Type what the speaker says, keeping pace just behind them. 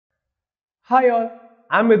Hi all,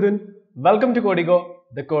 I'm Midun. Welcome to Codigo,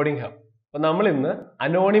 the Coding Hub. അപ്പോൾ നമ്മൾ ഇന്ന്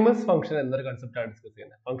anonymous function എന്നൊരു കൺസെപ്റ്റാണ് ഡിസ്കസ്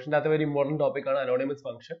ചെയ്യുന്നത്. ഫംഗ്ഷൻ്റെ അകത്ത് ഒരു ഇമ്പോർട്ടൻറ്റ് ടോപ്പിക്കാണ് അനോണിമസ്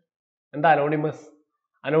ഫംഗ്ഷൻ. എന്താ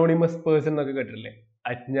അനോണിമസ് പേഴ്സൺ എന്നൊക്കെ കേട്ടിട്ടില്ലേ?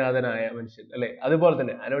 അജ്ഞാതനായ മനുഷ്യൻ അല്ലെ? അതുപോലെ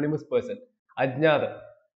തന്നെ അനോണിമസ് പേഴ്സൺ, അജ്ഞാതൻ,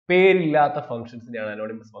 പേരില്ലാത്ത ഫംഗ്ഷൻസിനെയാണ്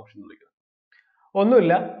അനോണിമസ് ഫംഗ്ഷൻ എന്ന് വിളിക്കുന്നത്.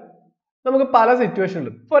 ഒന്നുമില്ല, നമുക്ക് പല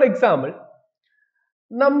സിറ്റുവേഷനിലും, ഫോർ എക്സാമ്പിൾ,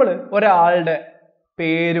 നമ്മൾ ഒരാളുടെ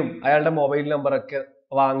പേരും അയാളുടെ മൊബൈൽ നമ്പറൊക്കെ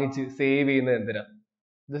വാങ്ങിച്ച് സേവ് ചെയ്യുന്നത് എന്തിനാ?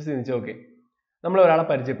 ജസ്റ്റ് ചിന്തിച്ചു നോക്കേ. നമ്മൾ ഒരാളെ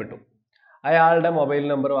പരിചയപ്പെട്ടു, അയാളുടെ മൊബൈൽ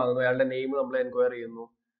നമ്പർ വാങ്ങുന്നു, അയാളുടെ നെയിം നമ്മൾ എൻക്വയറി ചെയ്യുന്നു.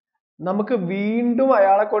 നമുക്ക് വീണ്ടും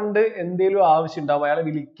അയാളെ കൊണ്ട് എന്തെങ്കിലും ആവശ്യം ഉണ്ടാവും, അയാളെ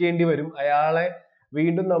വിളിക്കേണ്ടി വരും, അയാളെ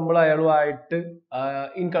വീണ്ടും നമ്മൾ അയാളുമായിട്ട്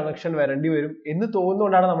ഇൻ കണക്ഷൻ വരേണ്ടി വരും എന്ന്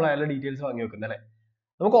തോന്നുന്നതുകൊണ്ടാണ് നമ്മൾ അയാളുടെ ഡീറ്റെയിൽസ് വാങ്ങി വെക്കുന്നത് അല്ലെ?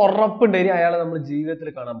 നമുക്ക് ഉറപ്പുണ്ട് ഇനി അയാളെ നമ്മൾ ജീവിതത്തിൽ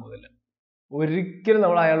കാണാൻ പോകുന്നില്ല, ഒരിക്കലും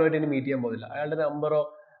നമ്മൾ അയാളുമായിട്ട് ഇനി മീറ്റ് ചെയ്യാൻ പോകുന്നില്ല. അയാളുടെ നമ്പറോ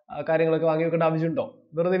കാര്യങ്ങളൊക്കെ വാങ്ങി വെക്കേണ്ട ആവശ്യമുണ്ടോ?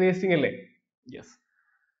 വെറുതെ വേസ്റ്റിംഗ് അല്ലേ? യെസ്.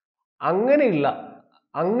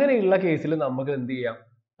 അങ്ങനെയുള്ള കേസിൽ നമുക്ക് എന്ത് ചെയ്യാം?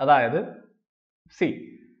 അതായത്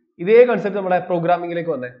ഇതേ കൺസെപ്റ്റ് നമ്മുടെ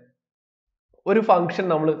പ്രോഗ്രാമിംഗിലേക്ക് വന്നേ. ഒരു ഫംഗ്ഷൻ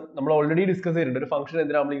നമ്മൾ ഓൾറെഡി ഡിസ്കസ് ചെയ്തിട്ടുണ്ട്. ഒരു ഫംഗ്ഷൻ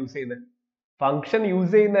എന്തിനാണ് നമ്മൾ യൂസ് ചെയ്യുന്നത്? ഫംഗ്ഷൻ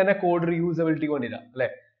യൂസ് ചെയ്യുന്നതിനെ കോഡ് റീയൂസബിലിറ്റി വേണ്ടിയിട്ടാണ് അല്ലെ?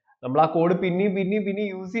 നമ്മൾ ആ കോഡ് പിന്നെയും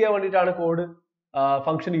യൂസ് ചെയ്യാൻ വേണ്ടിയിട്ടാണ് കോഡ്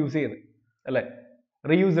ഫംഗ്ഷൻ യൂസ് ചെയ്യുന്നത് അല്ലെ?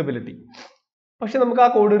 റീയൂസബിലിറ്റി. പക്ഷെ നമുക്ക് ആ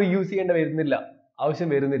കോഡ് റീയൂസ് ചെയ്യേണ്ട ആവശ്യം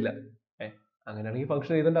വരുന്നില്ല. അങ്ങനെയാണെങ്കിൽ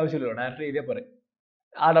ഫംഗ്ഷൻ എഴുതേണ്ട ആവശ്യമില്ലല്ലോ, ഡയറക്റ്റ് എഴുതിയാൽ പോരെ.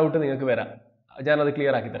 ആ ഡൗട്ട് നിങ്ങൾക്ക് വരാം, ഞാനത്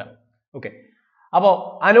ക്ലിയർ ആക്കി തരാം. ഓക്കെ, അപ്പോൾ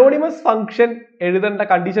അനോണിമസ് ഫംഗ്ഷൻ എഴുതേണ്ട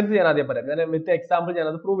കണ്ടീഷൻസ് ഞാൻ ആദ്യം പറയാം. ഞാൻ വിത്ത് എക്സാമ്പിൾ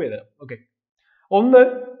ഞാനത് പ്രൂവ് ചെയ്ത് തരാം. ഓക്കെ, ഒന്ന്,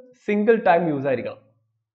 സിംഗിൾ ടൈം യൂസ് ആയിരിക്കണം.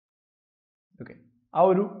 ഓക്കെ, ആ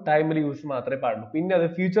ഒരു ടൈമിൽ യൂസ് മാത്രമേ പാടുള്ളൂ, പിന്നെ അത്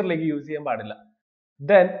ഫ്യൂച്ചറിലേക്ക് യൂസ് ചെയ്യാൻ പാടില്ല.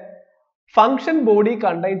 Then function body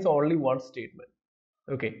contains only one statement.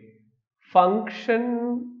 Okay, function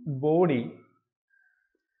body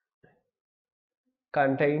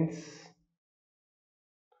contains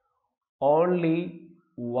only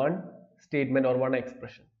one statement or one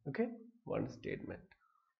expression. Okay, one statement.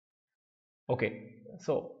 Okay,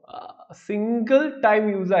 so single time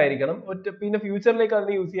use ആയിരിക്കണം. പിന്നെ ഫ്യൂച്ചറിലേക്ക്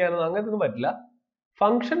അതിനെ യൂസ് ചെയ്യാനോ അങ്ങനത്തെ ഒന്നും പറ്റില്ല.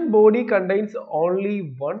 Function body contains only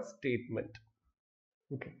one statement.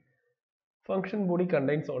 Okay, function body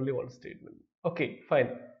contains only one statement. Okay,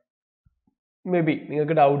 fine. Maybe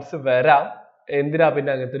നിങ്ങൾക്ക് doubts വരാം, എന്തിനാ പിന്നെ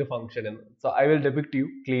അങ്ങനത്തെ ഒരു ഫംഗ്ഷൻ എന്ന്. So I will ഡെപിക്ട് U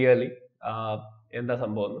clearly എന്താ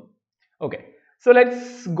സംഭവം എന്ന്. Okay, so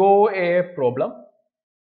let's go A problem.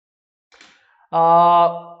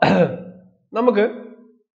 നമുക്ക്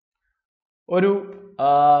ഒരു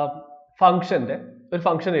ഫംഗ്ഷൻ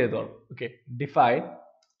എഴുതണം. Okay, define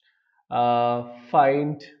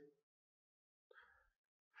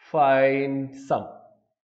find sum,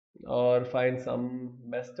 or find some.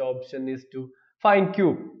 Best option is to find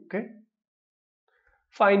cube. Okay,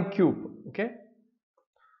 find cube. Okay,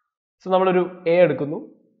 so നമ്മളൊരു a എടുക്കുന്നു.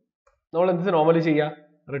 നമ്മൾ എന്ത് നോർമലി ചെയ്യുക?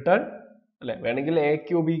 റിട്ടേൺ അല്ലെ? വേണമെങ്കിൽ a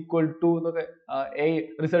ക്യൂബ് ഈക്വൽ ടു എന്നൊക്കെ, a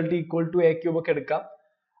result equal to a cube ഒക്കെ എടുക്കാം.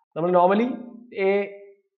 നമ്മൾ നോർമലി a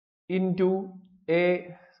ഇൻറ്റു a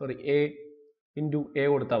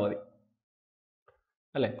കൊടുത്താൽ മതി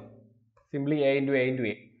അല്ലെ? സിംപ്ലി a ഇൻറ്റു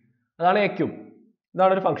a അതാണ് a ക്യൂബ്.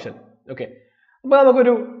 ഇതാണ് ഒരു ഫംഗ്ഷൻ. ഓക്കെ, അപ്പൊ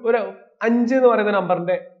നമുക്കൊരു 5 എന്ന് പറയുന്ന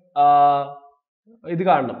നമ്പറിന്റെ ഇത്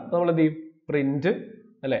കാണണം. നമ്മൾ എന്ത് ചെയ്യും? പ്രിന്റ്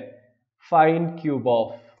അല്ലെ, find cube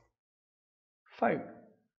of 5.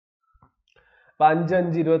 5 5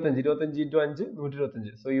 25, 25 into 5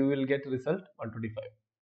 125. So you will get result 125.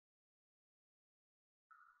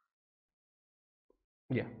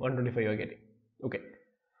 Yeah, 125 you are getting. Okay,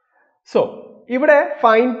 so ഇവിടെ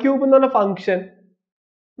ഫൈൻഡ് ക്യൂബ് എന്ന് പറഞ്ഞ ഫംഗ്ഷൻ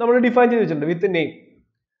നമ്മൾ ഡിഫൈൻ ചെയ്ത് വെച്ചിട്ടുണ്ട് വിത്ത് നെയിം.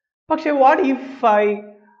 പക്ഷെ വാട്ട് ഇഫ്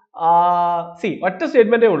ഒറ്റ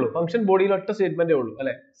സ്റ്റേറ്റ്മെന്റേ ഉള്ളൂ, ഫംഗ്ഷൻ ബോഡിയിൽ ഒറ്റ സ്റ്റേറ്റ്മെന്റേ ഉള്ളൂ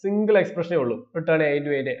അല്ലെ? സിംഗിൾ എക്സ്പ്രഷനേ ഉള്ളൂ, റിട്ടേൺ a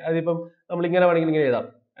into a. അതിപ്പം നമ്മൾ ഇങ്ങനെ വേണമെങ്കിൽ ഇങ്ങനെ എഴുതാം,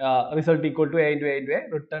 result equal to a into a into a,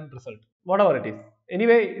 return result, whatever it is.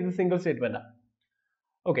 Anyway, ഇത് സിംഗിൾ സ്റ്റേറ്റ്മെന്റ് ആണ്.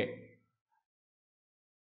 Okay,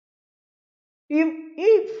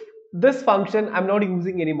 if this function I'm not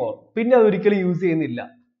using anymore, പിന്നെ അത് ഒരിക്കലും യൂസ് ചെയ്യുന്നില്ല,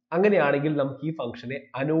 അങ്ങനെയാണെങ്കിൽ നമുക്ക് ഈ ഫംഗ്ഷനെ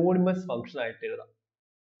അനോണിമസ് ഫംഗ്ഷൻ ആയിട്ട് എഴുതാം.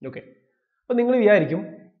 ഓക്കെ, അപ്പൊ നിങ്ങൾ വിചാരിക്കും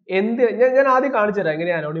ഞാൻ ആദ്യം കാണിച്ചു തരാം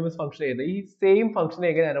എങ്ങനെ അനോണിമസ് ഫംഗ്ഷൻ എഴുതാം. ഈ സെയിം ഫംഗ്ഷനെ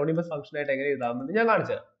എങ്ങനെ അനോണിമസ് ഫംഗ്ഷൻ ആയിട്ട് എങ്ങനെ എഴുതാമെന്ന് ഞാൻ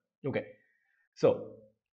കാണിച്ചു തരാം. ഓക്കെ,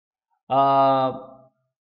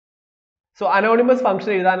 സോ അനോണിമസ്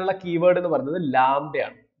ഫംഗ്ഷൻ എഴുതാനുള്ള കീവേഡ് എന്ന് പറയുന്നത്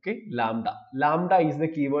ലാംഡയാണ്. Okay, lambda is the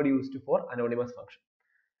keyword used for anonymous function.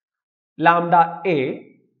 Lambda A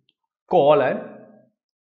colon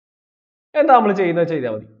എന്താ നമ്മൾ ചെയ്യുന്നത്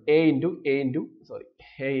ചെയ്താൽ മതി, a into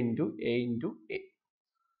a.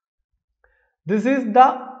 This is the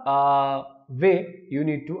way you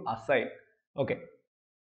need to assign. Okay,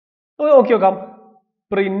 നോക്കി നോക്കാം.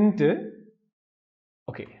 Print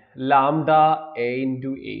lambda a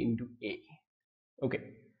into a. Okay,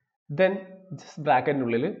 then just bracket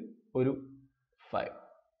nullil oru 5.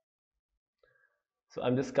 So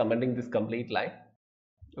I'm just commenting this complete line.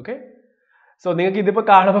 Okay, so നിങ്ങൾക്ക് ഇതിപ്പോൾ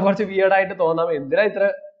കാണുമ്പോൾ കുറച്ച് weird ആയിട്ട് തോന്നാം, എന്തിനാ ഇത്ര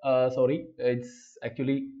സോറി ഇറ്റ്സ്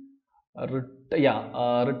ആക്ച്വലി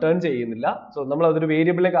റിട്ടേൺ ചെയ്യുന്നില്ല. സോ നമ്മൾ അതൊരു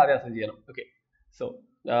വേരിയബിളിലേക്ക് ആദ്യം അസൈൻ ചെയ്യണം. Okay, so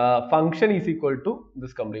function is equal to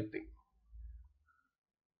this complete thing.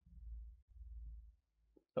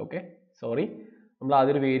 Okay, sorry, നമ്മൾ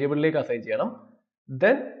ആദ്യം ഒരു വേരിയബിളിലേക്ക് അസൈൻ ചെയ്യണം,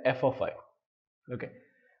 then F of I. Okay,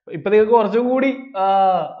 ഇപ്പൊ നിങ്ങൾക്ക് കുറച്ചും കൂടി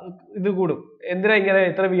ഇത് കൂടും, എന്തിനാ ഇങ്ങനെ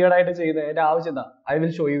ഇത്ര വിയേർഡ് ആയിട്ട് ചെയ്യുന്നത്, അതിന്റെ ആവശ്യം എന്താ? I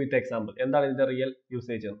will show you with example എന്താണ് ഇതിന്റെ റിയൽ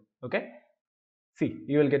യൂസേജ് എന്ന്. Okay, C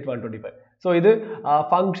you will get 125. So ഇത്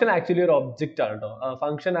ഫംഗ്ഷൻ ആക്ച്വലി ഒരു ഒബ്ജക്റ്റ് ആണ് കേട്ടോ.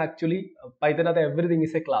 Function actually പൈത്തനകത്ത് everything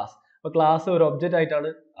is A class. അപ്പൊ ക്ലാസ് ഒരു ഒബ്ജക്റ്റ് ആയിട്ടാണ്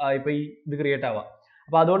ഇപ്പൊ ഈ ഇത് ക്രിയേറ്റ് ആവുക.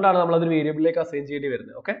 അപ്പൊ അതുകൊണ്ടാണ് നമ്മൾ അതൊരു വേരിയബിളിലേക്ക് അസൈൻ ചെയ്യേണ്ടി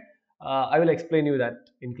വരുന്നത്. Okay, I will explain you that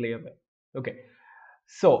in clear way. Okay,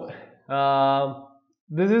 so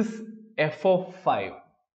this is f of 5.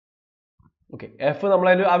 Okay, f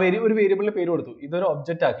നമ്മളതിൽ ഒരു വേരിയബിളിന് പേര് കൊടുത്തു, ഇതൊരു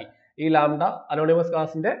ഒബ്ജക്റ്റ് ആക്കി. ഈ ലാംഡ അനോണിമസ്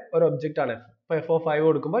ക്ലാസിന്റെ ഒരു ഒബ്ജക്റ്റ് ആണ് f. അപ്പൊ f of 5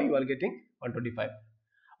 കൊടുക്കുമ്പോൾ you are getting 125.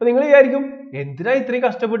 അപ്പൊ നിങ്ങൾ വിചാരിക്കും എന്തിനാ ഇത്രയും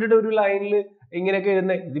കഷ്ടപ്പെട്ടിട്ട് ഒരു ലൈനിൽ ഇങ്ങനെയൊക്കെ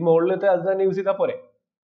എഴുതുന്നത്, ഇത് മുകളിലത്തെ അത് തന്നെ യൂസ് ചെയ്താൽ പോരെ,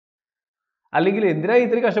 അല്ലെങ്കിൽ എന്തിനാ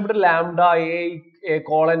ഇത്രയും കഷ്ടപ്പെട്ട് lambda A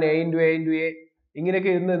colon A into A ഇങ്ങനെയൊക്കെ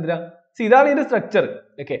എഴുതുന്നത് എന്തിനാ? ഇതാണ് ഇതിന്റെ സ്ട്രക്ചർ.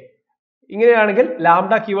 ഓക്കെ, ഇങ്ങനെയാണെങ്കിൽ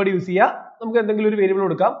ലാംഡ കീവേഡ് യൂസ് ചെയ്യുക, നമുക്ക് എന്തെങ്കിലും ഒരു വേരിയബിൾ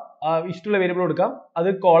കൊടുക്കാം, ഇഷ്ടമുള്ള വേരിയബിൾ കൊടുക്കാം, അത്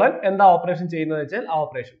കോളൻ എന്താ ഓപ്പറേഷൻ ചെയ്യുന്നത് വെച്ചാൽ ആ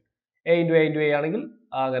ഓപ്പറേഷൻ എ ഇൻറ്റു എ ആണെങ്കിൽ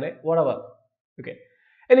അങ്ങനെ whatever. ഓക്കെ,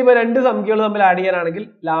 ഇനിയിപ്പോൾ രണ്ട് സംഖ്യകൾ തമ്മിൽ ആഡ് ചെയ്യാനാണെങ്കിൽ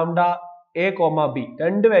ലാംഡ എ കോമ ബി,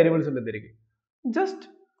 രണ്ട് വേരിയബിൾസ് ഉണ്ട് എന്തായിരിക്കും, ജസ്റ്റ്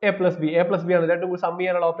എ പ്ലസ് ബി ആണ്, രണ്ടും കൂടി സം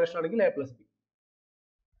ചെയ്യാനുള്ള ഓപ്പറേഷൻ ആണെങ്കിൽ A plus B.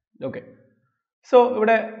 Okay, so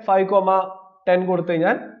ഇവിടെ 5,10 കൊടുത്തു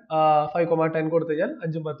കഴിഞ്ഞാൽ 5,10 കൊടുത്തു കഴിഞ്ഞാൽ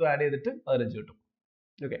 5ഉം 10ഉം ആഡ് ചെയ്തിട്ട് 15 കിട്ടും.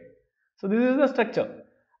 Okay, so this is the structure.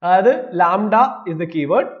 അതായത് lambda is the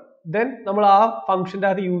keyword, then നമ്മൾ ആ ഫംഗ്ഷൻ്റെ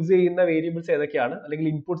അകത്ത് യൂസ് ചെയ്യുന്ന വേരിയബിൾസ് ഏതൊക്കെയാണ് അല്ലെങ്കിൽ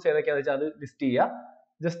ഇൻപുട്സ് ഏതൊക്കെയാണെന്ന് വെച്ചാൽ അത് ലിസ്റ്റ് ചെയ്യുക,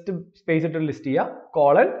 ജസ്റ്റ് സ്പേസ് ഇട്ട് ലിസ്റ്റ് ചെയ്യുക,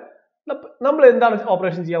 കോളൻ നമ്മൾ എന്താണ്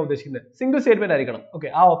ഓപ്പറേഷൻ ചെയ്യാൻ ഉദ്ദേശിക്കുന്നത്, സിംഗിൾ സ്റ്റേറ്റ്മെന്റ് ആയിരിക്കണം. ഓക്കെ,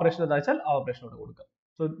 ആ ഓപ്പറേഷൻ എന്താ വെച്ചാൽ ആ ഓപ്പറേഷൻ അവിടെ കൊടുക്കുക.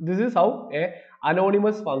 So this is how A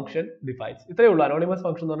anonymous function defines. ഇത്രയേ ഉള്ളൂ, അനോണിമസ്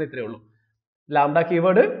ഫംഗ്ഷൻ എന്ന് പറഞ്ഞാൽ ഇത്രയേ ഉള്ളൂ. ലാംഡ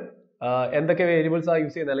കീവേഡ് എന്തൊക്കെ വേരിയബിൾസ് ആ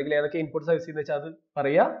യൂസ് ചെയ്യുന്നത് അല്ലെങ്കിൽ ഏതൊക്കെ ഇൻപുട്സ് ആ യൂസ് ചെയ്യുന്നത് വെച്ചാൽ അത്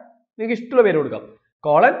പറയുക, നിങ്ങൾക്ക് ഇഷ്ടമുള്ള പേര് കൊടുക്കാം.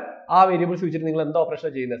 കോളൻ ആ വേരിയബിൾസ് വെച്ചിട്ട് നിങ്ങൾ എന്താ ഓപ്പറേഷൻ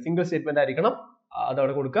ചെയ്യുന്നത്, സിംഗിൾ സ്റ്റേറ്റ്മെന്റ് ആയിരിക്കണം,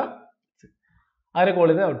 അതവിടെ കൊടുക്കുക, അതിനെ കോൾ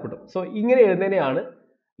ചെയ്ത് ഔട്ട്പുട്ടും. സോ ഇങ്ങനെ എഴുതുന്നതിനെയാണ്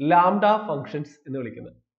ലാംഡ ഫംഗ്ഷൻസ് എന്ന്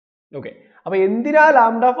വിളിക്കുന്നത്. ഓക്കെ, അപ്പൊ എന്തിനാ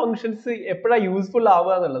ലാംഡ ഫംഗ്ഷൻസ് എപ്പോഴാണ് യൂസ്ഫുൾ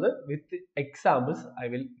ആവുക എന്നുള്ളത് with examples I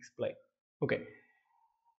will explain. Okay,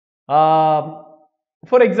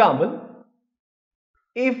 for example,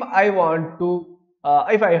 if I want to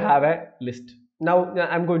if I have a list, now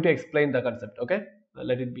I'm going to explain the concept. Okay,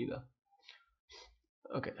 let it be there.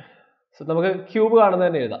 Okay, so നമുക്ക് cube കാണുന്നത്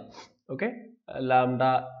തന്നെ എഴുതാം. Okay, lambda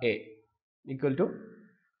A equal to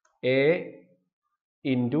A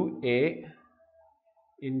into A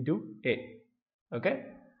into A. Okay,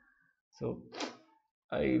 so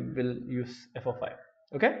I will use f of 5.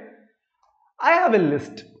 Okay, I have a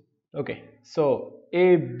list. Okay, so A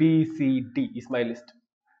B C D is my list.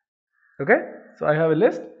 Okay, so I have a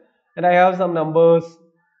list and I have some numbers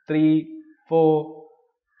 3 4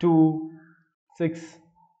 2 6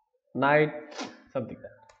 9 something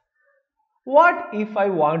like that. What if I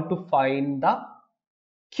want to find the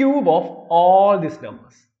cube of all these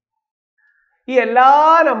numbers? ഈ എല്ലാ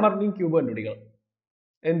നമ്പറിന്റെയും cube കണ്ടുപിടിക്കണം.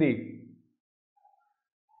 എന്ത് ചെയ്യും?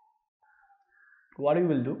 What you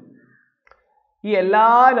will do? ഈ എല്ലാ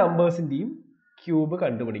നമ്പേഴ്സിന്റെയും cube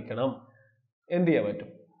കണ്ടുപിടിക്കണം. എന്ത് ചെയ്യാൻ പറ്റും?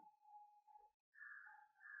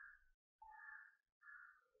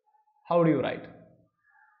 How do you write?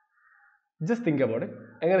 Just think about it.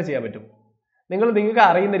 എങ്ങനെ ചെയ്യാൻ പറ്റും? നിങ്ങൾക്ക്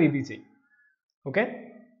അറിയുന്ന രീതിയിൽ ചെയ്യും. Okay,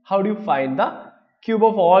 how do you find the cube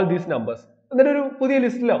of all these numbers? എന്നിട്ട് ഒരു പുതിയ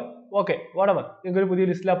ലിസ്റ്റിലോ ഓക്കെ whatever നിങ്ങൾക്ക് ഒരു പുതിയ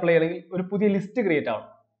ലിസ്റ്റിൽ അപ്ലൈ ചെയ്യണമെങ്കിൽ ഒരു പുതിയ ലിസ്റ്റ് ക്രിയേറ്റ് ആവണം.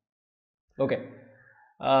 ഓക്കെ,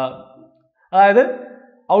 അതായത്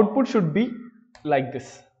output should be like this.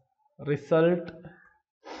 Result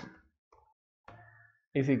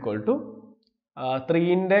is equal to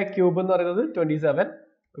 3ന്റെ cube എന്ന് പറയുന്നത് 27.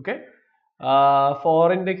 ഓക്കെ,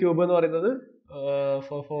 4ന്റെ ക്യൂബ് എന്ന് പറയുന്നത്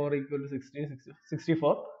 4 equal to 16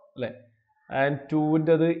 64 അല്ലേ, ആൻഡ്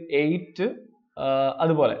 2ൻ്റെത് 8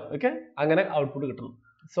 അതുപോലെ. ഓക്കെ, അങ്ങനെ ഔട്ട്പുട്ട് കിട്ടണം.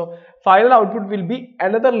 So final output will be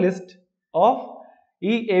another list of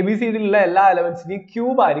ഈ ABCD-യിലുള്ള എല്ലാ എലമെന്റ്സിന്റെയും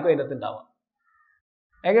ക്യൂബ് ആയിരിക്കും അതിനകത്ത് ഉണ്ടാവുക.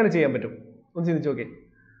 എങ്ങനെ ചെയ്യാൻ പറ്റും ഒന്ന് ചിന്തിച്ചു നോക്കേ.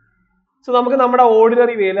 സോ നമുക്ക് നമ്മുടെ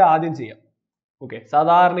ഓർഡിനറി വേയിൽ ആദ്യം ചെയ്യാം. ഓക്കെ,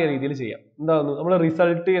 സാധാരണ രീതിയിൽ ചെയ്യാം. എന്താണെന്ന് നമ്മൾ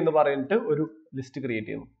റിസൾട്ട് എന്ന് പറഞ്ഞിട്ട് ഒരു ലിസ്റ്റ് ക്രിയേറ്റ്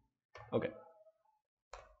ചെയ്യുന്നു. Okay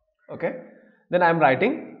okay, then I am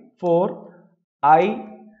writing for I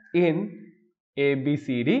in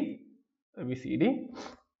ABCD.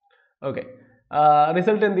 Okay,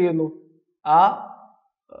 result എന്ത് ചെയ്യുന്നു? ആ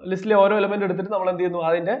ലിസ്റ്റിലെ ഓരോ എലമെന്റ് എടുത്തിട്ട് നമ്മൾ എന്ത് ചെയ്യുന്നു?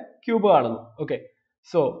 അതിന്റെ ക്യൂബ് കാണുന്നു. ഓക്കെ,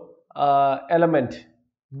 സോ എലമെന്റ്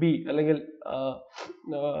ബി അല്ലെങ്കിൽ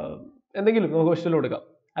എന്തെങ്കിലും നമുക്ക് ക്വസ്റ്റ്യൻ കൊടുക്കാം,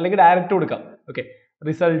 അല്ലെങ്കിൽ ഡയറക്റ്റ് കൊടുക്കാം. Okay,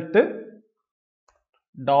 result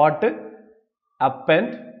dot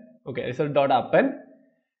append. Okay, result dot append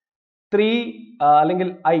 3 അല്ലെങ്കിൽ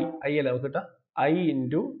ഐ അല്ല നമുക്ക് കിട്ടാം, ഐ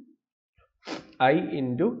ഇൻറ്റു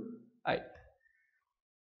ഐ.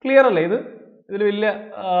 ക്ലിയർ അല്ലേ? ഇതിൽ വലിയ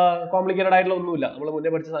കോംപ്ലിക്കേറ്റഡ് ആയിട്ടുള്ള ഒന്നുമില്ല, നമ്മൾ മുന്നേ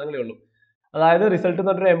പഠിച്ച സാധനങ്ങളേ ഉള്ളൂ. അതായത് റിസൾട്ട്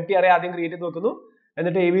എന്ന് പറഞ്ഞൊരു എംപ്റ്റി അറേ ആദ്യം ക്രിയേറ്റ് ചെയ്ത് വെക്കുന്നു,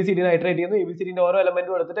 എന്നിട്ട് ABCD ഐറ്ററേറ്റ് ചെയ്യുന്നു, ABCDന്റെ ഓരോ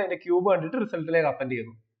എലമെന്റും എടുത്തിട്ട് അതിന്റെ ക്യൂബ് കണ്ടിട്ട് റിസൾട്ടിലേക്ക് അപ്പൻഡ്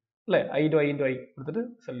ചെയ്യുന്നു അല്ലേ? ഐ ഇൻറ്റു ഐ എടുത്തിട്ട്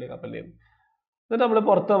റിസൾട്ടിലേക്ക് അപ്പൻഡ് ചെയ്യുന്നു. എന്നിട്ട് നമ്മൾ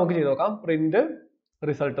പുറത്ത് നമുക്ക് ചെയ്ത് നോക്കാം, പ്രിന്റ്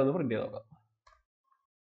റിസൾട്ട് ഒന്ന് പ്രിന്റ് ചെയ്ത് നോക്കാം.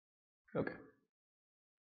 Okay,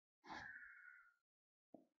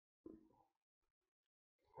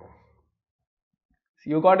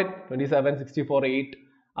 you got it. 27, 64, 8.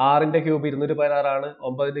 6ന്റെ cube 216 ആണ്,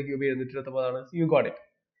 9ന്റെ ക്യൂബ് 729 ആണ്. You got it.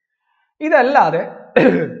 ഇതല്ലാതെ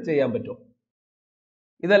ചെയ്യാൻ പറ്റുമോ?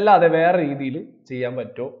 ഇതല്ലാതെ വേറെ രീതിയിൽ ചെയ്യാൻ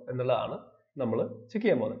പറ്റുമോ എന്നുള്ളതാണ് നമ്മൾ ചെക്ക്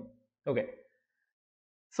ചെയ്യാൻ പോകുന്നത്. ഓക്കെ,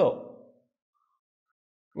 സോ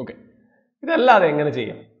ഓക്കെ, ഇതല്ലാതെ എങ്ങനെ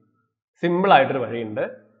ചെയ്യാം? സിമ്പിൾ ആയിട്ടൊരു വഴിയുണ്ട്.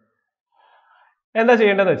 എന്താ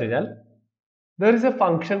ചെയ്യേണ്ടതെന്ന് വെച്ച് കഴിഞ്ഞാൽ, there is a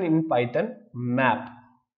function in Python,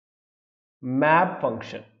 map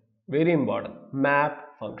function, very important, map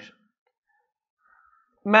function.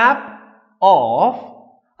 Map of,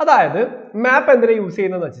 അതായത് മാപ്പ് എന്തിനാ യൂസ്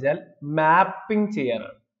ചെയ്യുന്നതെന്ന് വെച്ചാൽ മാപ്പിംഗ്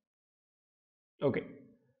ചെയ്യാനാണ്. ഓക്കെ,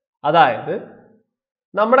 അതായത്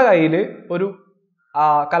നമ്മുടെ കയ്യിൽ ഒരു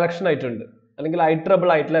കളക്ഷൻ ആയിട്ടുണ്ട്, അല്ലെങ്കിൽ ഐട്രബിൾ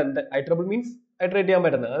ആയിട്ടുള്ള ഐട്രബിൾ മീൻസ് ഐട്രേറ്റ് ചെയ്യാൻ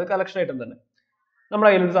പറ്റുന്നത്, അത് കളക്ഷൻ ആയിട്ട് തന്നെ നമ്മുടെ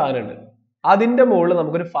കയ്യിൽ ഒരു സാധനം ഉണ്ട്. അതിന്റെ മുകളിൽ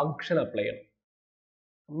നമുക്കൊരു ഫംഗ്ഷൻ അപ്ലൈ ചെയ്യണം.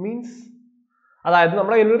 മീൻസ് അതായത്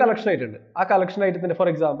നമ്മുടെ കയ്യിൽ ഒരു കളക്ഷൻ ആയിട്ടുണ്ട്, ആ collection ഐറ്റത്തിന്റെ, for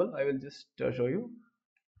example I will just show you,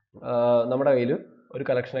 നമ്മുടെ കയ്യിൽ ഒരു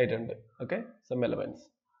കളക്ഷൻ ആയിട്ടുണ്ട്. Okay, some elements.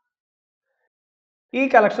 ഈ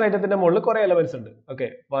കളക്ഷൻ ഐറ്റത്തിന്റെ മുകളിൽ കുറെ എലമെന്റ്സ് ഉണ്ട്. ഓക്കെ,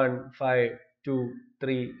 1, 5, 2,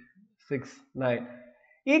 3, 6, 9.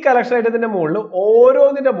 ഈ കളക്ഷൻ ഐറ്റത്തിന്റെ മുകളിൽ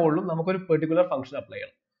ഓരോന്നിന്റെ മുകളിലും നമുക്കൊരു പെർട്ടിക്കുലർ ഫംഗ്ഷൻ അപ്ലൈ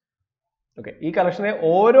ചെയ്യണം. ഓക്കെ, ഈ കളക്ഷനെ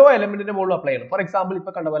ഓരോ എലമെന്റിന്റെ മുകളിലും അപ്ലൈ ചെയ്യണം. ഫോർ എക്സാമ്പിൾ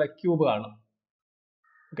ഇപ്പൊ കണ്ട പോലെ ക്യൂബ് കാണണം.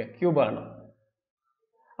 ഓക്കെ, ക്യൂബ് കാണണം.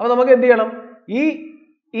 അപ്പൊ നമുക്ക് എന്ത് ചെയ്യണം?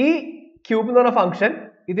 ഈ ക്യൂബ് എന്ന് പറഞ്ഞ ഫംഗ്ഷൻ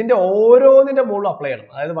ഇതിന്റെ ഓരോന്നിന്റെ മുകളിലും അപ്ലൈ ചെയ്യണം.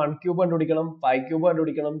 അതായത് 1 ക്യൂബ് കണ്ടുപിടിക്കണം, 5 ക്യൂബ്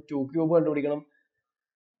കണ്ടുപിടിക്കണം, 2 ക്യൂബ് കണ്ടുപിടിക്കണം.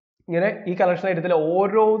 ഇങ്ങനെ ഈ കളക്ഷൻ ഐറ്റത്തിലെ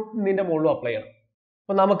ഓരോന്നിന്റെ മുകളിലും അപ്ലൈ ചെയ്യണം.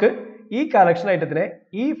 അപ്പൊ നമുക്ക് ഈ കളക്ഷൻ ഐറ്റത്തിനെ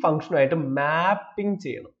ഈ ഫംഗ്ഷനുമായിട്ട് മാപ്പിംഗ്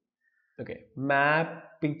ചെയ്യണം. ഓക്കെ,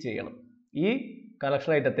 മാപ്പിംഗ് ചെയ്യണം. ഈ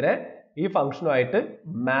കളക്ഷൻ ഐറ്റത്തിനെ ഈ ഫംഗ്ഷനുമായിട്ട്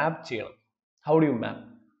മാപ്പ് ചെയ്യണം. How do you map?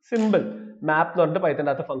 Simple, മാപ്പ് എന്ന് പറഞ്ഞിട്ട്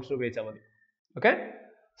പൈത്തന്റെ അകത്ത് ഫംഗ്ഷൻ ഉപയോഗിച്ചാൽ മതി. ഓക്കെ,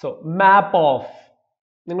 സോ മാപ്പ് ഓഫ്,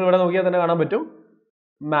 നിങ്ങൾ ഇവിടെ നോക്കിയാൽ തന്നെ കാണാൻ പറ്റും,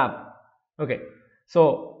 മാപ്പ്. ഓക്കെ, സോ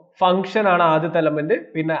ഫംഗ്ഷൻ ആണ് ആദ്യത്തെ എലമെന്റ്,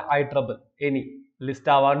 പിന്നെ ഐട്രബിൾ, എനി,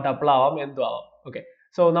 ലിസ്റ്റ് ആവാം, ടപ്പിൾ ആവാം, എന്തും ആവാം. ഓക്കെ,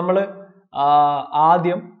 സോ നമ്മൾ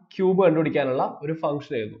ആദ്യം ക്യൂബ് കണ്ടുപിടിക്കാനുള്ള ഒരു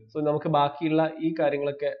ഫംഗ്ഷൻ എഴുതുന്നു. സോ നമുക്ക് ബാക്കിയുള്ള ഈ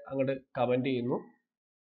കാര്യങ്ങളൊക്കെ അങ്ങോട്ട് കമന്റ് ചെയ്യുന്നു.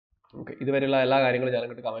 ഓക്കെ, ഇതുവരെയുള്ള എല്ലാ കാര്യങ്ങളും ഞാൻ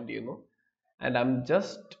അങ്ങോട്ട് കമന്റ് ചെയ്യുന്നു. And I am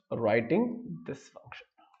just writing this function.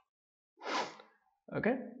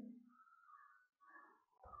 Okay,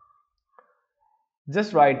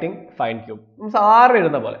 just writing fine cube, sir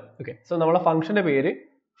എഴുതുന്ന പോലെ. ഓക്കെ, സോ നമ്മളെ ഫംഗ്ഷന്റെ പേര്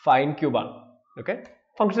ഫൈൻ ക്യൂബ് ആണ്. ഓക്കെ,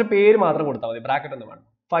 ഫംഗ്ഷന്റെ പേര് മാത്രം കൊടുത്താൽ മതി, ബ്രാക്കറ്റ് ഒന്നും വേണം.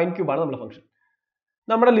 ഫൈൻ ക്യൂബ് ആണ് നമ്മുടെ ഫംഗ്ഷൻ.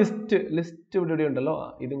 നമ്മുടെ ലിസ്റ്റ് ഇവിടെ ഉണ്ടല്ലോ,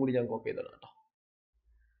 ഇതും കൂടി ഞാൻ കോപ്പി ചെയ്തതാണ് കേട്ടോ.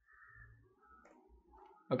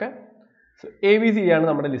 ഓക്കെ, സോ ABCD ആണ്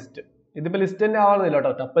നമ്മുടെ ലിസ്റ്റ്. ഇതിപ്പോ ലിസ്റ്റ് തന്നെ ആവുന്നില്ല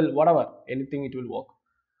കേട്ടോ, tuple, whatever, anything it will work.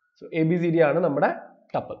 So ABCD ആണ് നമ്മുടെ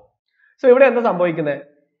ടപ്പിൾ. സോ ഇവിടെ എന്താ സംഭവിക്കുന്നത്?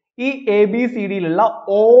 ഈ ABCDയിലുള്ള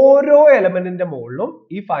ഓരോ എലമെന്റിന്റെ മുകളിലും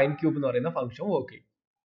ഈ ഫൈൻ ക്യൂബ് എന്ന് പറയുന്ന ഫംഗ്ഷൻ വർക്ക് ചെയ്യും.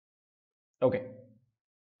 ഓക്കെ,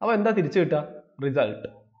 അപ്പൊ എന്താ തിരിച്ചു കിട്ടുക? Result.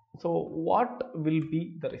 So what will be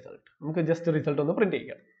the result? നമുക്ക് ജസ്റ്റ് റിസൾട്ട് ഒന്ന് പ്രിന്റ്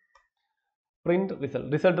ചെയ്യാം. Print result.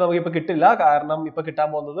 റിസൾട്ട് നമുക്ക് ഇപ്പൊ കിട്ടില്ല, കാരണം ഇപ്പൊ കിട്ടാൻ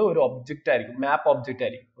പോകുന്നത് ഒരു ഒബ്ജക്റ്റ് ആയിരിക്കും, മാപ്പ് ഒബ്ജക്റ്റ്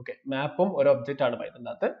ആയിരിക്കും. ഓക്കെ, മാപ്പും ഒരു ഒബ്ജക്റ്റ് ആണ്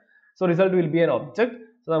പൈത്തന്റെ അകത്ത്. So result will be an object.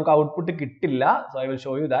 So നമുക്ക് ഔട്ട്പുട്ട് കിട്ടില്ല. So I will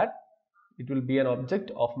show you that it will be an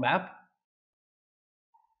object of map.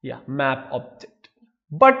 Map object.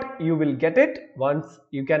 But you will get it once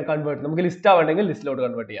you can convert. നമുക്ക് list ആവേണ്ടെങ്കിൽ ലിസ്റ്റിലോട്ട്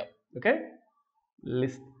convert ചെയ്യാം. Okay,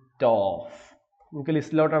 list of, നമുക്ക്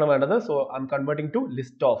ലിസ്റ്റിലോട്ടാണ് വേണ്ടത്. So I M converting to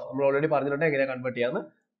list of. നമ്മൾ already പറഞ്ഞിട്ടുണ്ട് എങ്ങനെയാണ് convert ചെയ്യാന്ന്.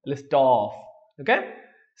 List of. Okay,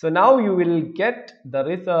 so now you will get the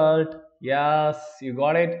result. Yes, you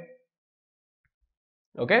got it.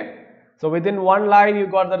 Okay, so within one line you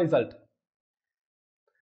got the result.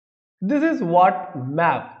 This is what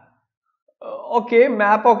map. Okay,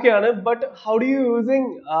 map okay, but how do you using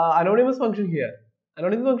anonymous function here?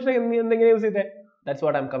 Anonymous function എന്തെങ്കിലും use ചെയ്തേ. That's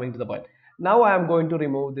what I'm coming to the point. Now I am going to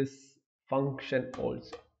remove this function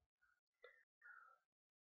also.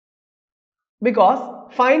 Because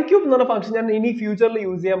find cube എന്ന് പറഞ്ഞ function ഞാൻ ഇനി ഫ്യൂച്ചറിൽ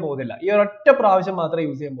use ചെയ്യാൻ പോകുന്നില്ല. ഈ ഒരൊറ്റ പ്രാവശ്യം മാത്രമേ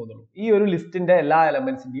യൂസ് ചെയ്യാൻ പോകുന്നുള്ളൂ. ഈ ഒരു ലിസ്റ്റിന്റെ എല്ലാ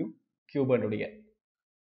എലമെന്റ്സിന്റെയും ക്യൂബ് കണ്ടുപിടിക്കാൻ.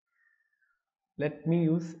 Let me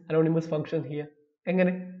use anonymous function here.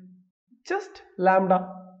 എങ്ങനെ? Just lambda.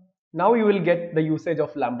 Now you will get the usage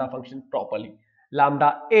of lambda function properly. Lambda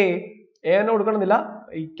a n കൊടുക്കണമെന്നില്ല.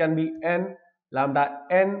 It can be n lambda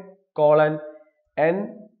n colon n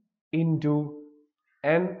into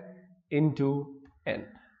n.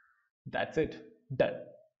 That's it. Done.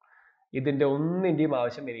 ഇതിന്റെ ഒന്നിന്റെയും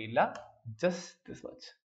ആവശ്യം ഇനിയില്ല. Just this much.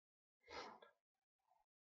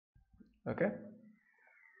 Okay.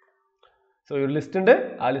 So ഒരു list ഉണ്ട്.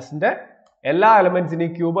 ആ ലിസ്റ്റിന്റെ എല്ലാ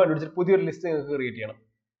എലമെന്റ്സിനെയും cube കണ്ടുപിടിച്ചിട്ട് പുതിയൊരു ലിസ്റ്റ് നിങ്ങൾക്ക് ക്രിയേറ്റ് ചെയ്യണം.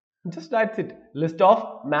 Just that's it. List of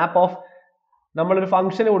map of നമ്മളൊരു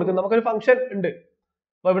ഫംഗ്ഷൻ കൊടുക്കും. നമുക്കൊരു ഫംഗ്ഷൻ ഉണ്ട്.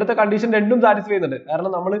 അപ്പോൾ ഇവിടുത്തെ കണ്ടീഷൻ രണ്ടും സാറ്റിസ്ഫൈ ചെയ്യുന്നുണ്ട്.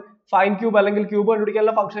 കാരണം നമ്മൾ ഫൈൻ ക്യൂബ് അല്ലെങ്കിൽ ക്യൂബ്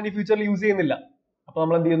കണ്ടുപിടിക്കാനുള്ള ഫംഗ്ഷൻ ഈ ഫ്യൂച്ചറിൽ യൂസ് ചെയ്യുന്നില്ല. അപ്പോൾ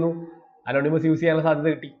നമ്മൾ എന്ത് ചെയ്യുന്നു? അനോണിമസ് യൂസ് ചെയ്യാനുള്ള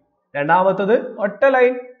സാധ്യത കിട്ടി. രണ്ടാമത്തത് ഒറ്റ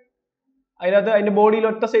ലൈൻ, അതിനകത്ത് അതിന്റെ ബോഡിയിൽ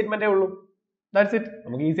ഒറ്റ സ്റ്റേറ്റ്മെന്റേ ഉള്ളൂ. That's it.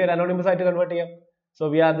 നമുക്ക് ഈസി ആയിട്ട് അനോണിമസ് ആയിട്ട് കൺവേർട്ട് ചെയ്യാം. So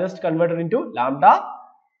we are just converted into lambda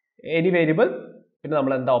any variable, പിന്നെ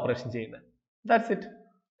നമ്മൾ എന്താ ഓപ്പറേഷൻ ചെയ്യുന്നത്. That's it.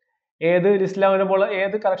 ഏത് ലിസ്റ്റിലാണ് നമ്മൾ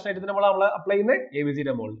ഏത് കറക്ഷൻ ആയിട്ട് നമ്മൾ അപ്ലൈ ചെയ്യുന്നത്? എ ബി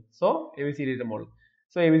സിയുടെ മുകളിൽ. സോ എ ബി സിയുടെ മുകളിൽ.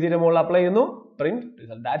 സോ എ ബി സിയുടെ മുകളിൽ അപ്ലൈ ചെയ്യുന്നു, print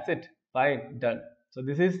result. That's it. Fine, done. So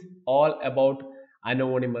this is all about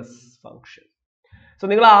anonymous function. So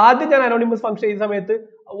നിങ്ങൾ ആദ്യം ഞാൻ അനോണിമസ് ഫംഗ്ഷൻ ചെയ്യുന്ന സമയത്ത്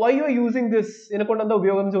why you are using this, ഇതിനെക്കൊണ്ട് എന്താ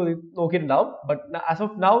ഉപയോഗം നോക്കിയിട്ടുണ്ടാവും. But as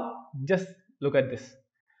of now just look at this.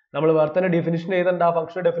 നമ്മൾ വേറെ തന്നെ definition എഴുതണ്ട,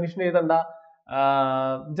 function definition എഴുതണ്ട.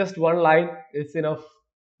 Just one line is enough.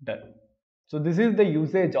 Done. So this is the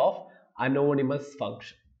usage of anonymous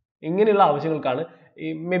function. ഇങ്ങനെയുള്ള ആവശ്യങ്ങൾക്കാണ്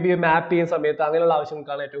may be മാപ്പ് ചെയ്യുന്ന സമയത്ത് അങ്ങനെയുള്ള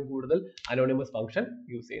ആവശ്യങ്ങൾക്കാണ് ഏറ്റവും കൂടുതൽ അനോണിമസ് ഫംഗ്ഷൻ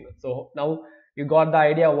യൂസ് ചെയ്യുന്നത്. So now you got the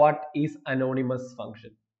idea what is anonymous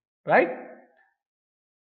function, right?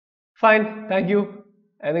 Fine, thank you.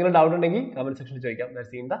 എന്തെങ്കിലും doubt ഉണ്ടെങ്കിൽ comment സെക്ഷനിൽ ചോദിക്കാം.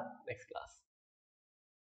 Let's see in the next class.